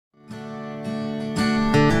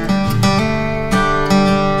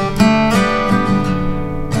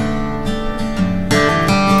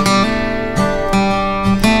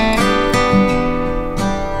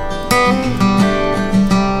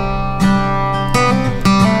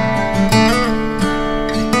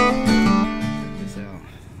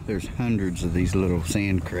hundreds of these little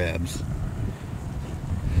sand crabs.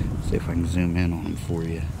 See if I can zoom in on them for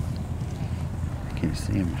you. Can't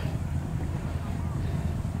see them.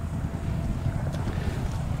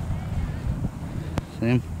 See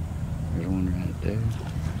them? There's one right there.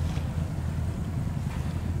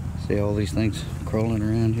 See all these things crawling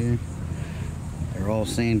around here? They're all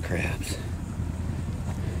sand crabs.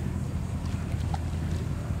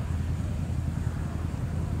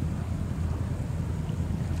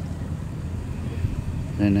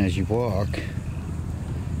 And as you walk, see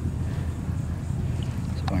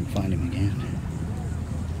if I can find him again.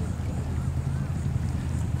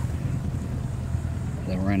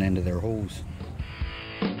 They'll run into their holes.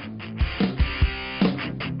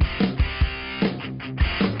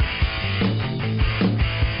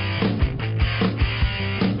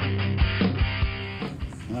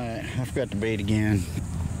 Alright, I forgot to bait again.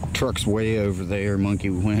 Truck's way over there.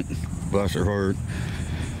 Monkey went, bless her heart.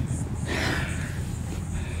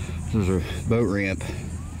 There's a boat ramp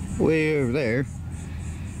way over there.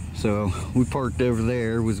 So we parked over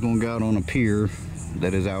there, was going to go out on a pier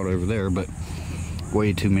that is out over there, but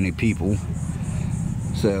way too many people.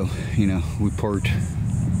 So, you know, we parked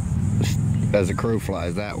as a crow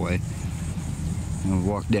flies that way. And we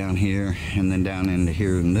walked down here and then down into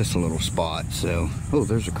here in this little spot. So, oh,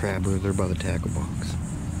 there's a crab over there by the tackle box.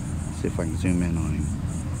 See if I can zoom in on him.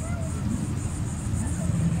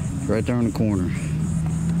 Right there in the corner.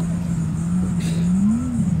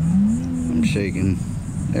 I'm shaking.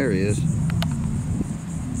 There he is.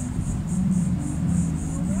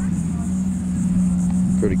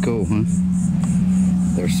 Pretty cool, huh?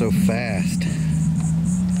 They're so fast.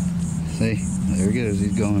 See? There he goes.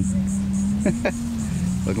 He's going.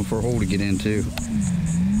 Looking for a hole to get into.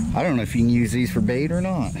 I don't know if you can use these for bait or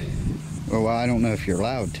not. Well, I don't know if you're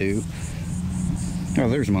allowed to. Oh,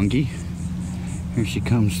 there's Monkey. Here she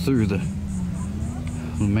comes through the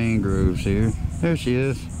mangroves here. There she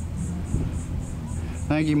is.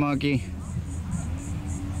 Thank you, Monkey.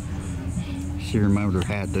 She remembered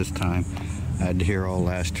her hat this time. I had to hear all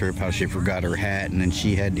last trip how she forgot her hat, and then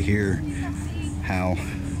she had to hear how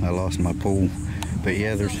I lost my pole. But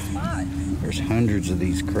yeah, there's hundreds of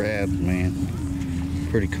these crabs, man.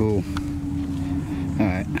 Pretty cool.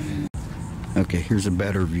 Alright. Okay, here's a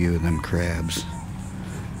better view of them crabs.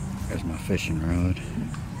 There's my fishing rod.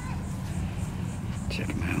 Check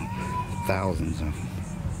them out. Thousands of them.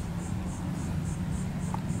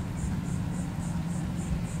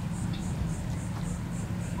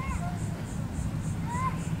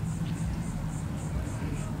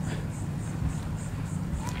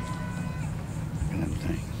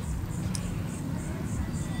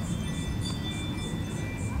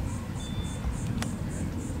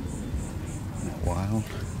 Wild.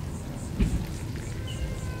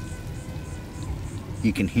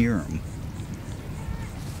 You can hear them.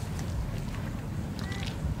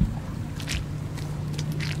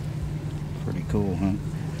 Pretty cool, huh?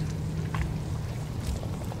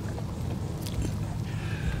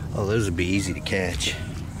 Oh, those would be easy to catch.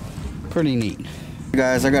 Pretty neat.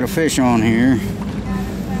 Guys, I got a fish on here.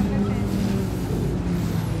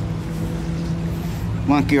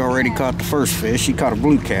 Monkey already caught the first fish. He caught a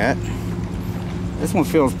blue cat. This one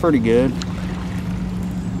feels pretty good. I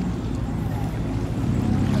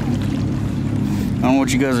don't know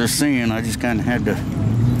what you guys are seeing. I just kind of had to.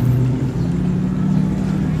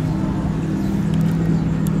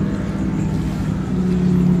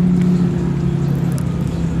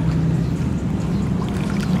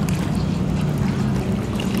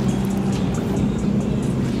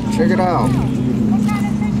 Check it out.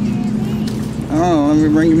 Oh, let me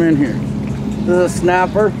bring him in here. This is a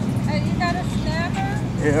snapper.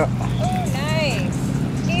 Yeah. Oh, nice.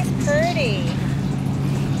 He's pretty.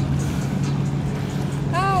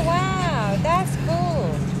 Oh, wow. That's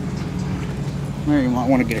cool. There, you might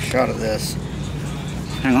want to get a shot of this.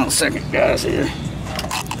 Hang on a second, guys, here.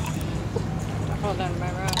 Hold on,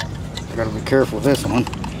 my rod. I gotta be careful with this one.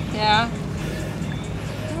 Yeah.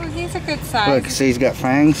 Oh, he's a good size. Look, see he's got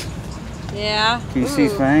fangs? Yeah. Can you see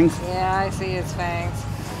his fangs? Yeah, I see his fangs.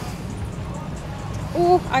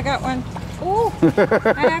 Ooh, I got one. Ooh,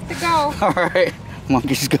 I have to go. All right,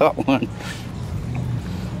 Monkey's got one.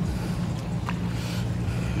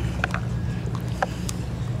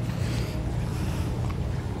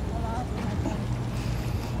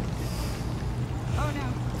 Oh no.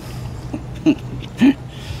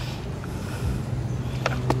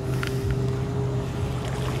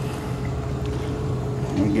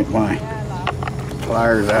 Let me get my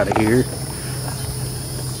pliers out of here.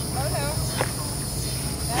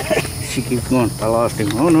 She keeps going. I lost him.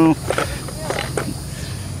 Oh no.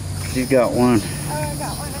 She's got one. Oh, I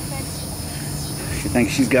got one, I think. She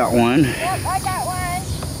thinks she's got one. Yep, I got one.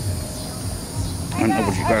 I don't know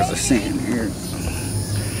what you guys are seeing here.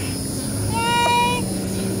 Yay!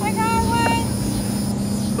 I got one.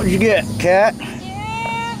 What'd you get, Cat?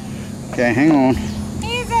 Yeah. Okay, hang on.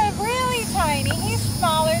 He's a really tiny. He's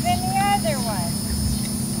smaller than the other one.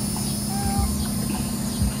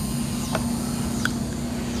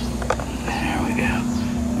 There we go. I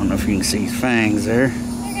don't know if you can see his fangs there.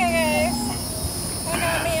 Okay, guys. I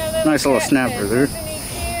got me a little Nice little snapper catfish. there. Isn't he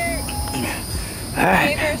cute?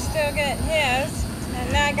 Alright. Neighbor's still getting his,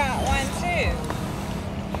 and I got one too.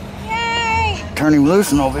 Yay! Turn him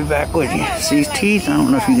loose and I'll be back with you. See his teeth? I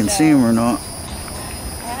don't know if you can see them or not. I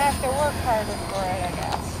have to work harder for it, I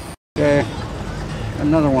guess. Okay,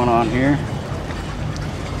 another one on here.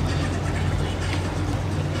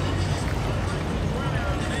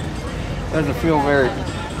 Doesn't feel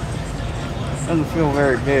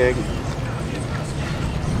very big.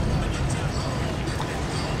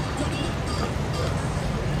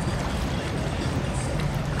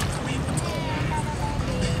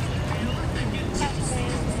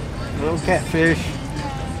 Little catfish.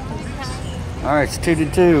 All right, it's 2 to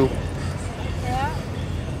 2. Yeah.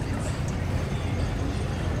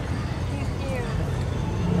 He's cute.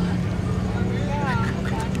 Yeah.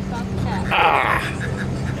 Ah!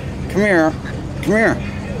 Come here. Come here.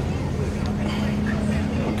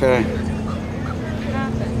 Okay.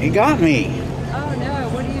 He got me. Oh no,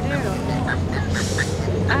 what do you do?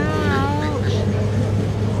 Ouch.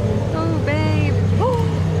 Oh, babe. Oh.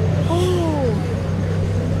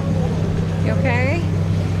 You okay?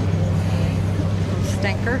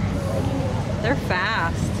 Stinker. They're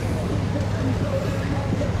fast.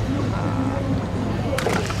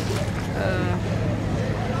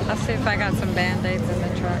 I'll see if I got some Band-Aids in the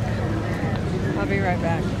truck. I'll be right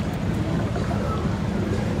back.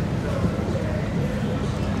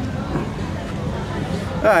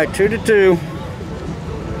 All right, 2 to 2.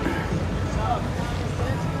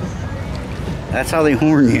 That's how they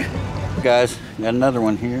horn you. Guys, got another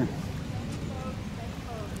one here.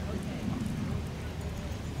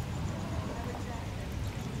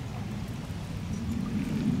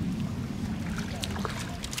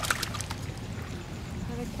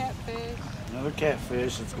 Another catfish. Another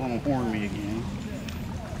catfish that's going to horn me again.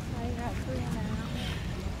 I got 3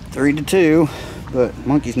 now. 3 to 2, but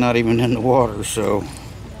monkey's not even in the water, so.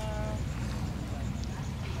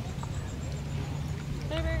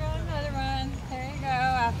 There we go, another one. There you go.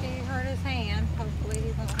 After you hurt his hand, hopefully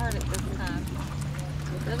he won't hurt it this time.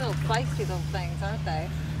 They're little feisty little things, aren't they?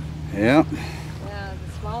 Yeah. Yeah,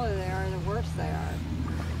 the smaller they are, the worse they are.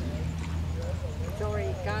 He's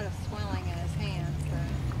already got a swelling in his hand, so.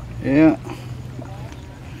 Yeah.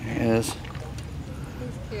 Yes.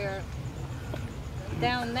 He's cute.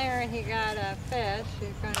 Down there he got a fish.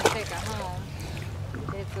 He's going to take it home.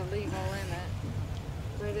 It's a legal limit.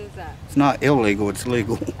 What is that? It's not illegal, it's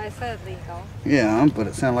legal. I said legal. Yeah, but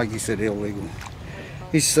it sounded like you said illegal.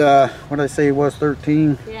 He's, what did I say he was,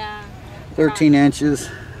 13? Yeah. 13 inches.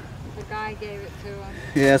 The guy gave it to him.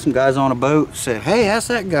 Yeah, some guys on a boat said, hey, that's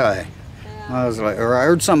that guy. Yeah. I was like, or I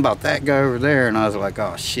heard something about that guy over there, and I was like,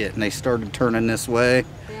 oh shit, and they started turning this way.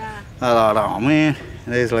 Yeah. I thought, oh man.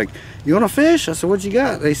 And they was like, you want to fish? I said, what you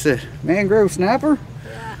got? They said, mangrove snapper?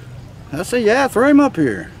 Yeah. I said, yeah, throw him up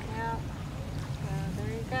here. Yeah. So there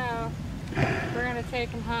you go. We're going to take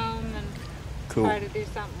him home and Cool. try to do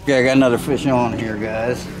something with Okay, I got him. another fish on here,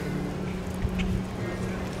 guys.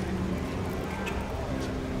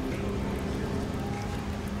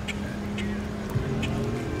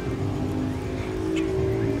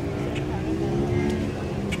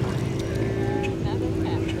 Another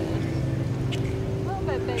catfish. A little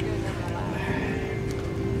bit bigger than the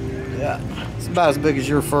last. Yeah, it's about as big as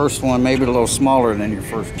your first one, maybe a little smaller than your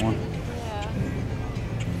first one. Yeah.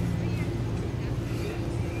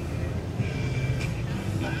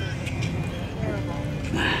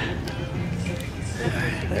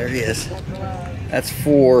 There he is. That's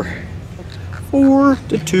 4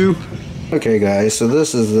 to 2. Okay guys, so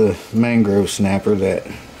this is the mangrove snapper that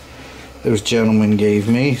those gentlemen gave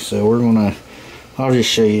me. So we're gonna, I'll just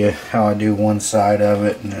show you how I do one side of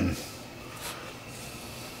it, and then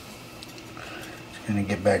just gonna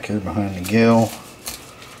get back here behind the gill.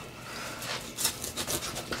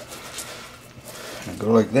 I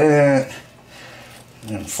go like that, and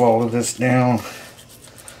then follow this down.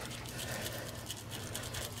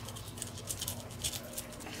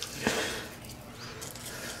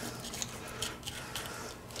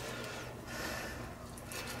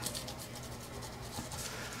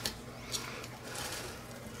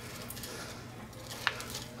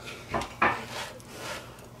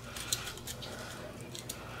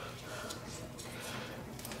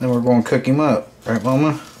 Then we're going to cook him up. Right,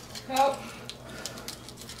 Mama? Yep.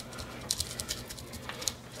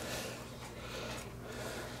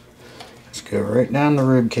 Let's go right down the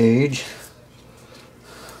rib cage.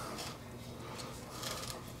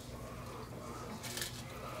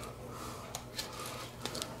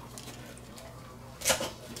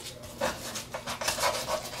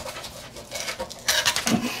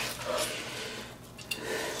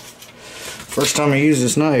 First time I use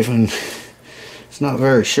this knife, and it's not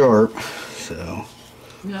very sharp, so.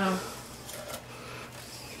 No.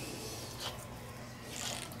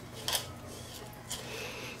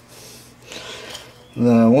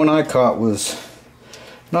 The one I caught was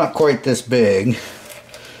not quite this big,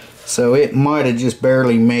 so it might have just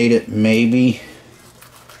barely made it, maybe.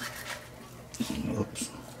 Oops.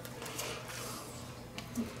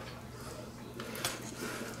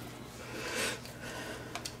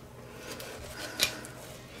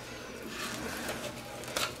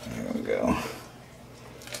 There we go.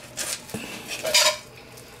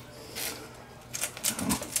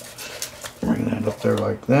 Bring that up there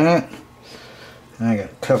like that. I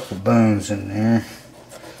got a couple bones in there.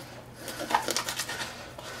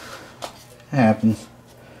 Happens.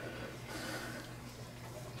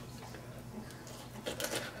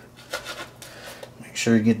 Make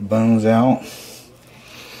sure you get the bones out.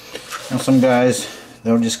 Now some guys,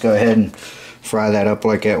 they'll just go ahead and fry that up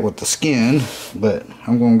like that with the skin, but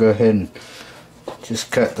I'm going to go ahead and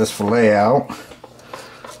just cut this fillet out.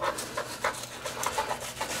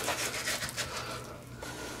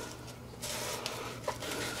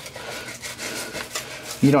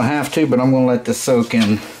 You don't have to, but I'm going to let this soak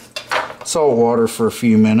in salt water for a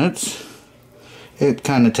few minutes. It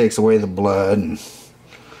kind of takes away the blood,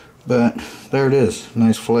 but there it is,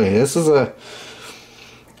 nice fillet. This is a,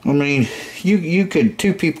 I mean, you could,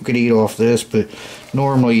 two people could eat off this, but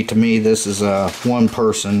normally to me this is a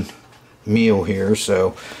one-person meal here.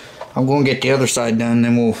 So I'm going to get the other side done,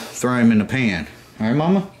 then we'll throw him in the pan. All right,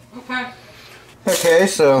 Mama? Okay. Okay,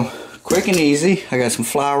 so quick and easy. I got some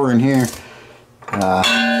flour in here.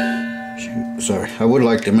 Sorry, I would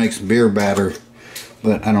like to make some beer batter,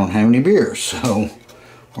 but I don't have any beer, so I'm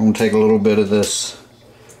going to take a little bit of this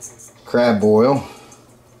crab oil.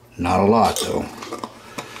 Not a lot though,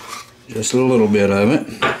 just a little bit of it.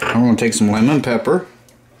 I'm going to take some lemon pepper,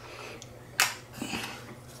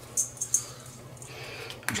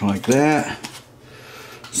 just like that.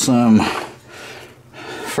 Some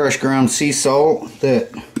fresh ground sea salt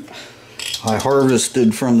that I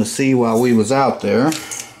harvested from the sea while we was out there.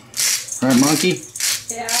 Right, Monkey?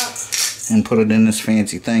 Yeah. And put it in this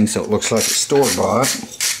fancy thing so it looks like a store-bought.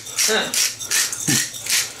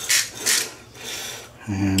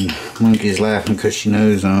 And Monkey's laughing because she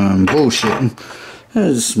knows I'm bullshitting.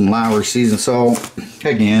 There's some Lowry seasoned salt.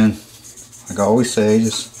 Again, like I always say,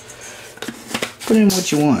 just put in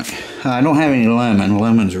what you want. I don't have any lemon.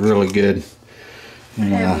 Lemons are really good.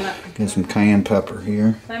 And get some cayenne pepper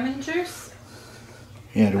here. Lemon juice?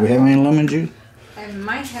 Yeah, do we have any lemon juice? I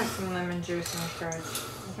might have some lemon juice in the fridge.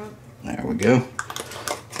 There we go.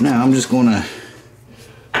 Now I'm just going to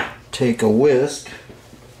take a whisk.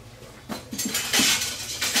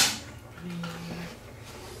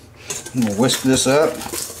 I'm going to whisk this up.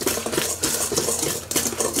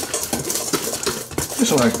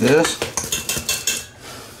 Just like this.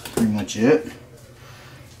 Pretty much it.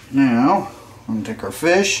 Now, I'm going to take our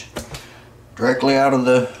fish directly out of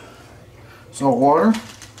the salt water.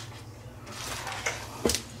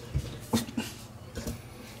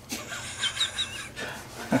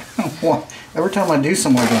 Every time I do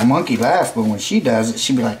something like that, Monkey laughs, but when she does it,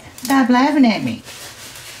 she'd be like, "Stop laughing at me.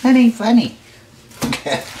 That ain't funny."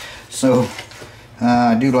 Okay, so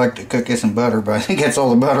I do like to cook this in butter, but I think that's all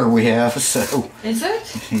the butter we have. So is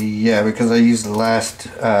it? Yeah, because I used the last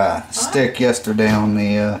stick yesterday on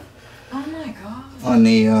the oh my god, on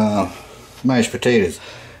the mashed potatoes.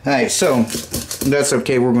 All right, so that's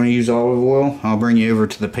okay. We're going to use olive oil. I'll bring you over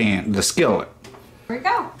to the pan, the skillet. Here we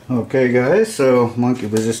go. Okay, guys. So Monkey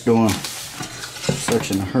was just doing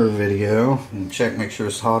section of her video and check, make sure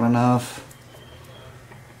it's hot enough.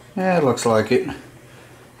 Yeah, it looks like it.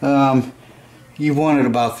 You want it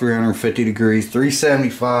about 350 degrees,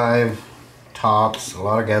 375 tops. A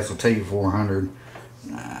lot of guys will tell you 400.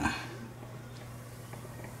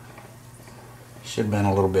 Should have been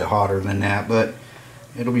a little bit hotter than that, but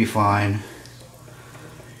it'll be fine.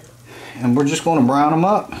 And we're just going to brown them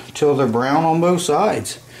up until they're brown on both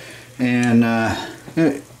sides. And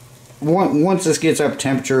once this gets up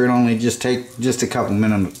temperature, it only just take just a couple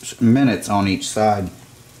minutes on each side.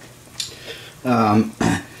 And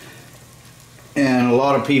a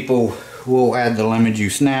lot of people we'll add the lemon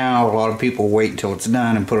juice now. A lot of people wait until it's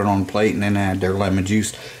done and put it on a plate and then add their lemon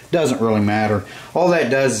juice. Doesn't really matter. All that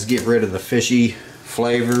does is get rid of the fishy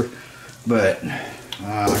flavor, but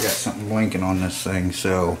I got something blinking on this thing,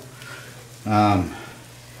 so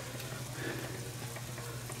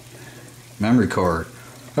memory card.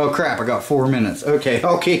 Oh crap, I got 4 minutes. Okay,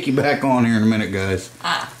 I'll kick you back on here in a minute, guys.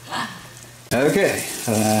 Okay,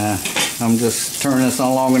 I'm just turning this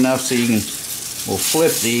on long enough so you can, we'll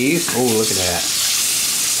flip these. Oh, look at that.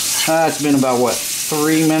 It's been about, what,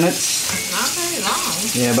 3 minutes? Not very long.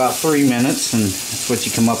 Yeah, about 3 minutes, and that's what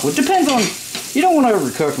you come up with. Depends on, you don't want to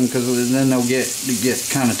overcook them because then they'll get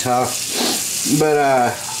kind of tough. But,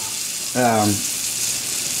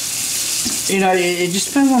 you know, it just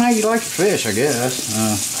depends on how you like your fish, I guess.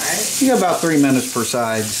 Right. You got about 3 minutes per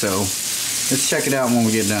side, so let's check it out when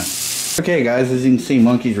we get done. Okay, guys, as you can see,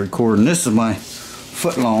 Monkey's recording. This is my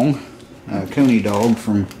foot-long Coney dog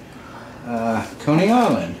from Coney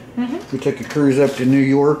Island. We took a cruise up to New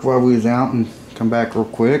York while we was out and come back real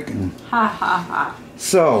quick. And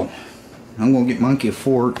so, I'm going to get Monkey a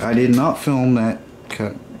fork. I did not film that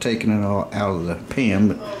taking it all out of the pan,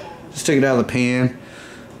 but just take it out of the pan,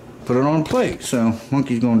 put it on a plate. So,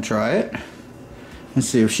 Monkey's going to try it and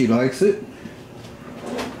see if she likes it.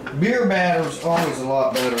 Beer batter's always a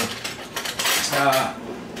lot better.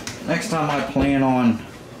 Next time I plan on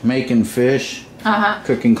making fish,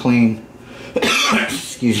 cooking clean,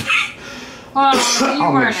 excuse me, Well,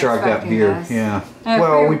 I'll make sure I got beer. This. Yeah.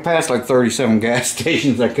 Well, we passed like 37 gas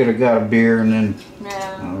stations. I could have got a beer, and then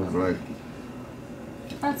I was like,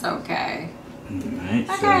 that's okay. Alright,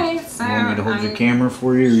 Okay, so you want me to hold your camera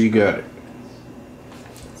for you, or you got it?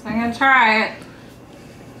 So I'm gonna try it.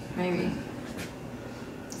 Maybe.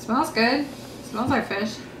 Smells good. Smells like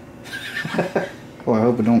fish. Well, I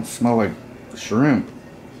hope it don't smell like shrimp.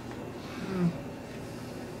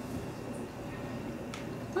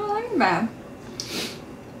 Not like bad.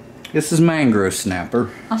 This is mangrove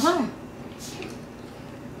snapper.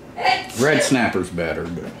 Red snapper's better,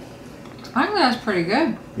 but I think that's pretty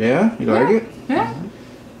good. yeah, you like it? Yeah.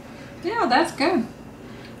 Yeah, that's good.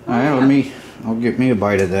 Alright, I'll get me a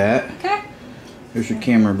bite of that. Okay. Here's your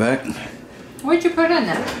camera back. What'd you put in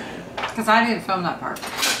there? Because I didn't film that part.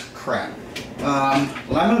 Crap.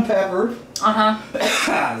 Lemon pepper.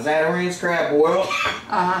 Zatarain's crab oil.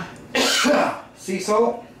 Sea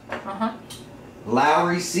salt.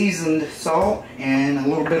 Lowry seasoned salt, and a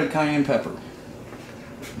little bit of cayenne pepper.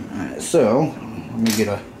 Alright, so let me get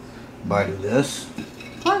a bite of this.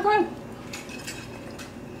 Oh, good.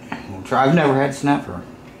 We'll try. I've never had snapper.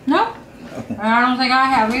 No. I don't think I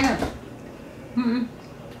have either.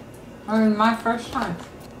 I mean, my first time.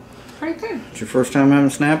 Pretty good. It's your first time having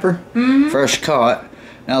snapper? Fresh caught.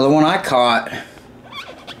 Now the one I caught,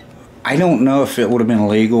 I don't know if it would have been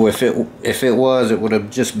illegal. If it was, it would have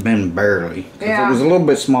just been barely. Yeah. It was a little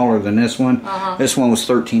bit smaller than this one. This one was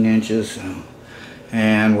 13 inches.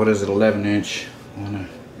 And what is it, 11 inch?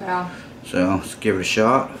 Yeah. So let's give it a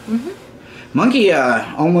shot. Monkey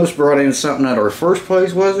almost brought in something at our first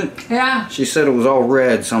place, was it? Yeah. She said it was all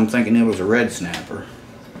red, so I'm thinking it was a red snapper.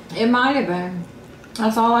 It might have been.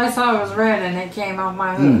 That's all I saw was red, and it came off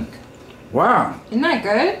my hook. Wow. Isn't that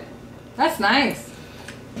good? That's nice.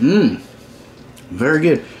 Very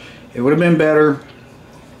good. It would have been better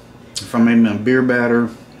if I made a beer batter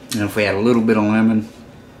and if we had a little bit of lemon.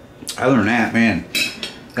 Other than that, man,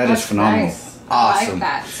 that's phenomenal. Nice. Awesome. I like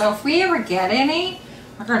that. So if we ever get any,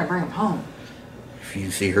 we're going to bring them home. If you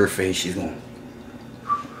see her face, she's going.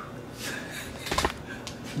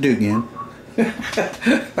 Do again.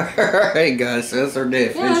 Alright, guys, so that's our day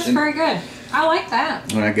of fishing. Yeah, that's very good. I like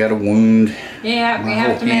that. When I got a wound, yeah, we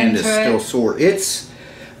have to hand is still sore. It's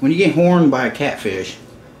when you get horned by a catfish,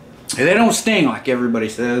 they don't sting like everybody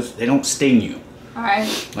says. They don't sting you.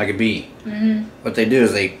 Alright. Like a bee. What they do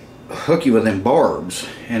is they hook you with them barbs,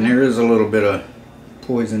 and there is a little bit of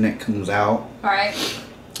poison that comes out. Alright.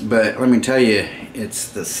 But let me tell you, it's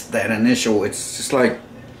that initial. It's just like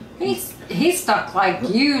he's stuck like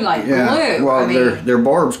you, like glue. Well, I mean, their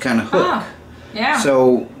barbs kind of hook. Yeah.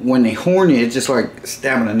 So when they horn you, it's just like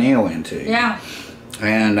stabbing a nail into you. Yeah.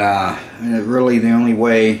 And really the only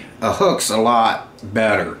way, a hook's a lot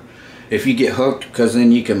better if you get hooked, because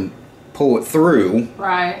then you can pull it through.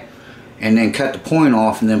 Right. And then cut the point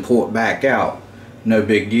off and then pull it back out. No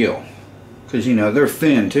big deal. Because, you know, they're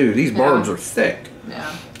thin too. These barbs are thick.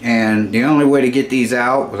 Yeah. And the only way to get these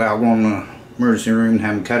out without going to the emergency room and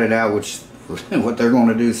have them cut it out, which what they're going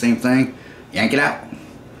to do, the same thing, yank it out.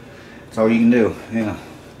 That's all you can do. Yeah.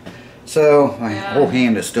 So my whole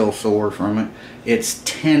hand is still sore from it. It's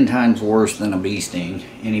 10 times worse than a bee sting.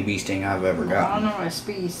 Any bee sting I've ever gotten. I don't know what a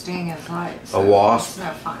bee sting is like. So a wasp? It's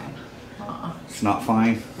no fun. It's not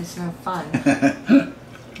fine? It's no fun.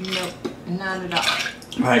 Nope. Not at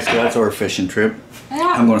all. Alright, so that's our fishing trip.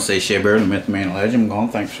 Yeah. I'm going to say Shea Bear, the Myth, Man, Legend. I'm going,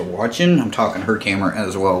 thanks for watching. I'm talking her camera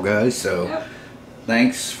as well, guys. So,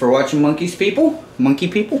 thanks for watching, monkeys people. Monkey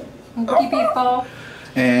people. Monkey people.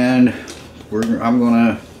 And I'm going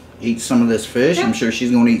to eat some of this fish. I'm sure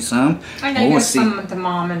she's going to eat some. I'm going to give some to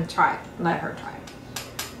Mom and try it. Let her try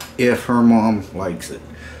it. If her mom likes it.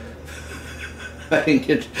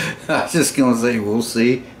 I was just going to say, we'll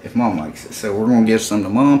see if Mom likes it. So, we're going to give some to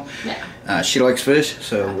Mom. Yeah. She likes fish,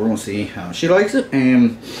 so we're going to see how she likes it.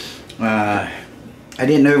 And I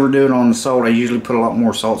didn't overdo it on the salt. I usually put a lot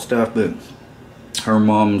more salt stuff, but her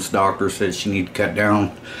mom's doctor said she needed to cut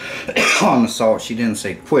down on the salt. She didn't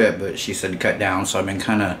say quit, but she said to cut down. So I've been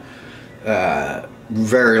kind of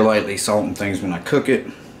very lightly salting things when I cook it.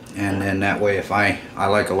 And then that way, if I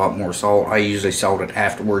like a lot more salt, I usually salt it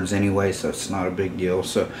afterwards anyway, so it's not a big deal.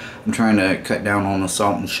 So I'm trying to cut down on the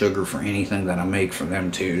salt and sugar for anything that I make for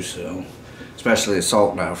them too. So especially the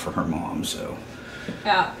salt now for her mom. So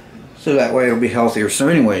yeah. So that way it'll be healthier. So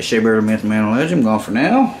anyway, Shea Bear, the Myth, Man, and Legend. I'm gone for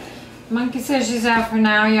now. Monkey says she's out for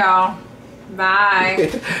now, y'all. Bye.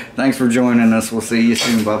 Thanks for joining us. We'll see you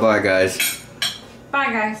soon. Bye bye, guys.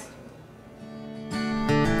 Bye, guys.